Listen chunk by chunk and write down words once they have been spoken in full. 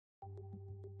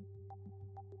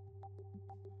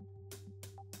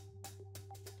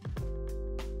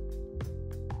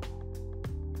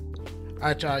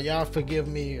Alright, y'all forgive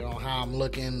me on how I'm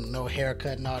looking, no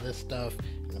haircut and all this stuff.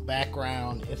 In the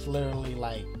background, it's literally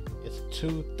like, it's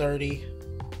 2:30.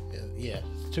 Yeah,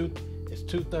 it's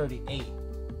 2:38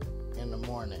 in the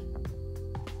morning.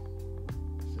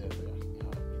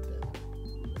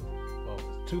 Oh,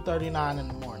 it's 2:39 in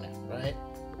the morning, right?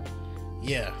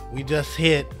 Yeah, we just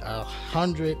hit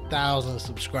 100,000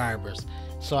 subscribers.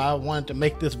 So I wanted to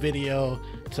make this video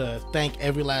to thank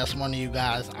every last one of you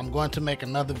guys. I'm going to make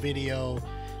another video,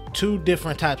 2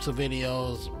 different types of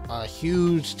videos, a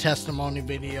huge testimony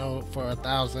video for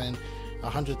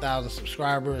 100,000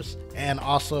 subscribers, and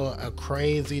also a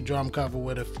crazy drum cover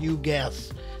with a few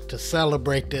guests to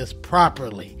celebrate this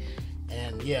properly.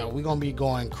 And yeah, we're gonna be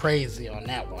going crazy on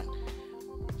that one.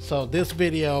 So this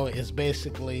video is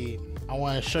basically, I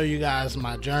want to show you guys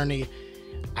my journey.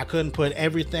 I couldn't put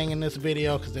everything in this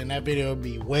video because then that video would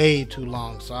be way too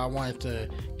long. So I wanted to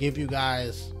give you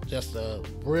guys just a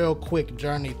real quick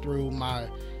journey through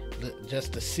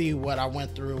just to see what I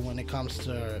went through when it comes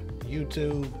to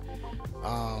YouTube.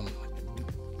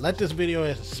 Let this video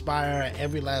inspire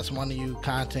every last one of you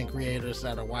content creators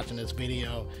that are watching this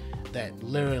video, that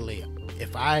literally,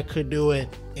 if I could do it,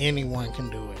 anyone can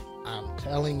do it. I'm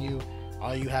telling you,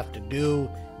 all you have to do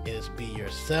is be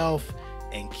yourself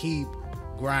and keep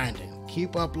grinding,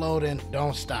 keep uploading,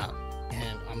 don't stop.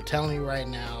 And I'm telling you right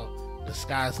now, the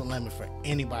sky's the limit for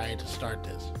anybody to start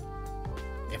this.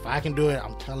 If I can do it,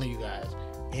 I'm telling you guys,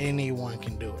 anyone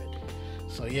can do it.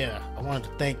 So yeah, I wanted to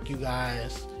thank you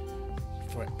guys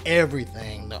for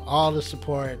everything, all the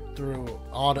support through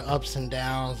all the ups and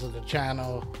downs of the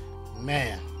channel.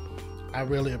 Man, I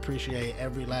really appreciate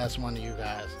every last one of you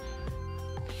guys.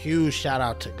 Huge shout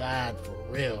out to God, for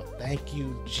real. Thank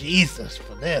you, Jesus,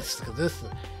 for this, because this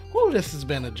has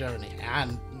been a journey.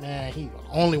 Man, he's the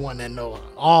only one that knows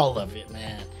all of it,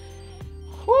 man.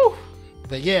 Whew.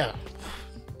 But yeah,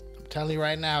 I'm telling you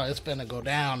right now, it's gonna go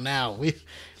down now. We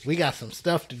got some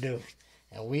stuff to do,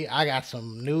 and I got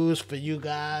some news for you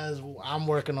guys. I'm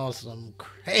working on some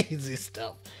crazy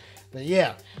stuff. But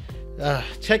yeah,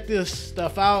 check this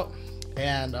stuff out,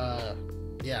 and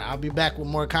yeah, I'll be back with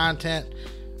more content.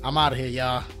 I'm out of here,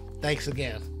 y'all. Thanks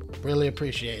again. Really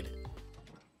appreciate it.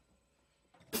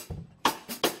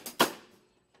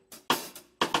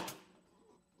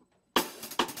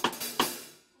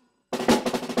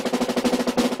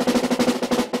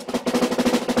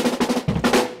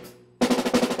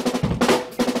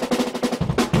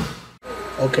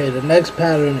 Okay, the next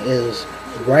pattern is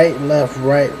right, left,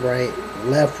 right,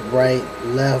 left, right,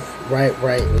 left, right,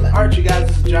 left. Alright, you guys,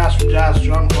 this is Josh from Josh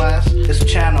Drum Class. This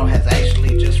channel has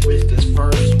actually just reached its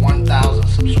first 1,000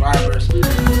 subscribers. Oh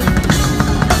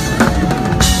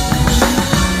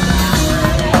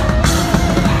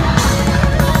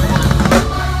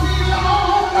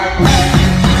my God!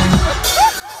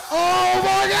 Oh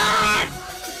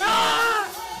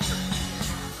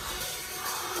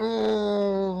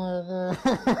my God.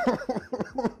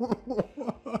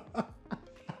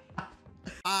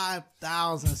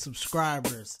 5,000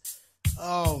 subscribers.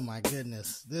 Oh my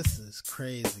goodness, this is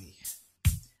crazy.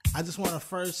 I just want to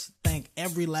first thank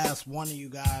every last one of you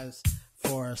guys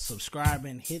for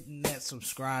subscribing, hitting that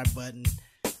subscribe button.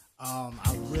 I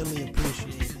really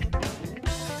appreciate it.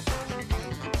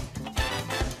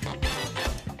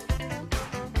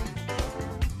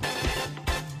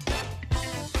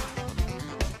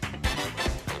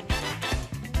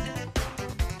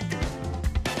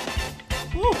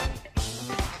 Woo.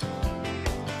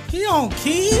 He on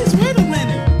keys? Wait a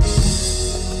minute.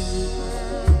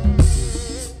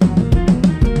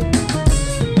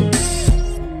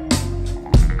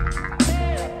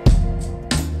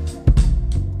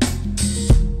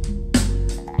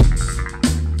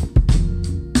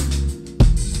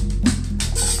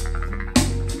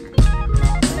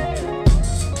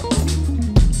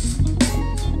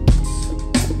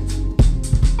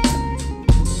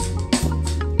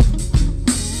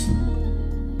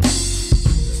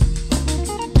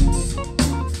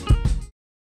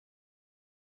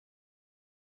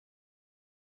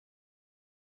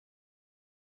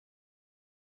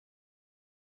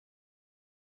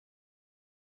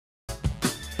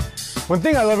 One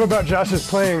thing I love about Josh's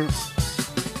playing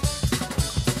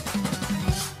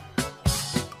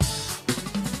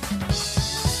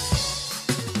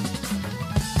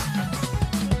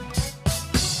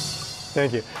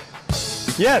Thank you.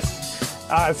 Yes!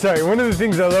 Sorry, one of the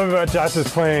things I love about Josh's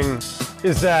playing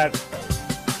is that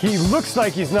he looks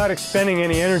like he's not expending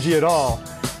any energy at all,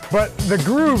 but the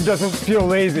groove doesn't feel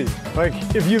lazy. Like,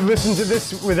 if you listen to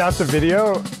this without the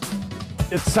video,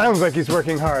 it sounds like he's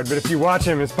working hard, but if you watch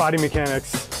him, his body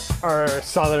mechanics are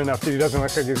solid enough that he doesn't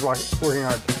look like he's working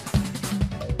hard.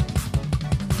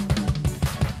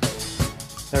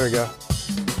 There we go.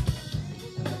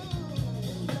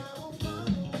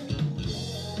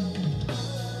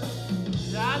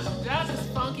 Josh is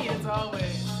funky as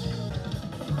always.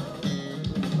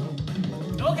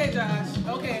 Okay, Josh.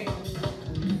 Okay.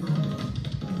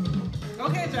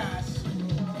 Okay, Josh.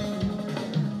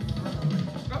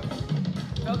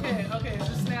 Okay,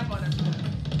 just snap on it.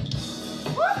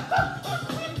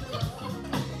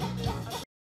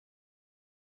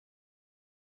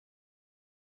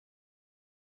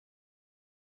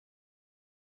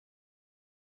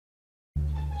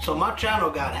 So my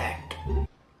channel got hacked.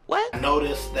 What? I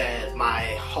noticed that my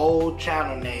whole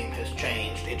channel name has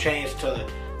changed. It changed to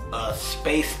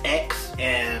SpaceX,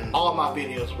 and all my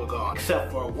videos were gone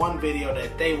except for one video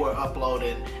that they were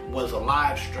uploading was a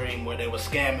live stream where they were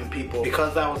scamming people.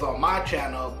 Because that was on my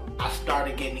channel, I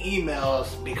started getting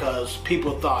emails because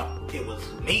people thought it was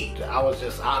me. I was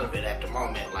just out of it at the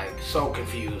moment, like so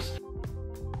confused.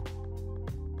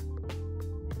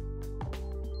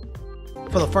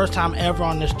 For the first time ever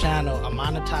on this channel, a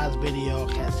monetized video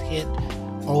has hit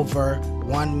over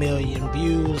 1 million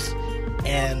views,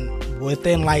 and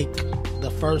within like the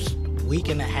first week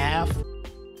and a half,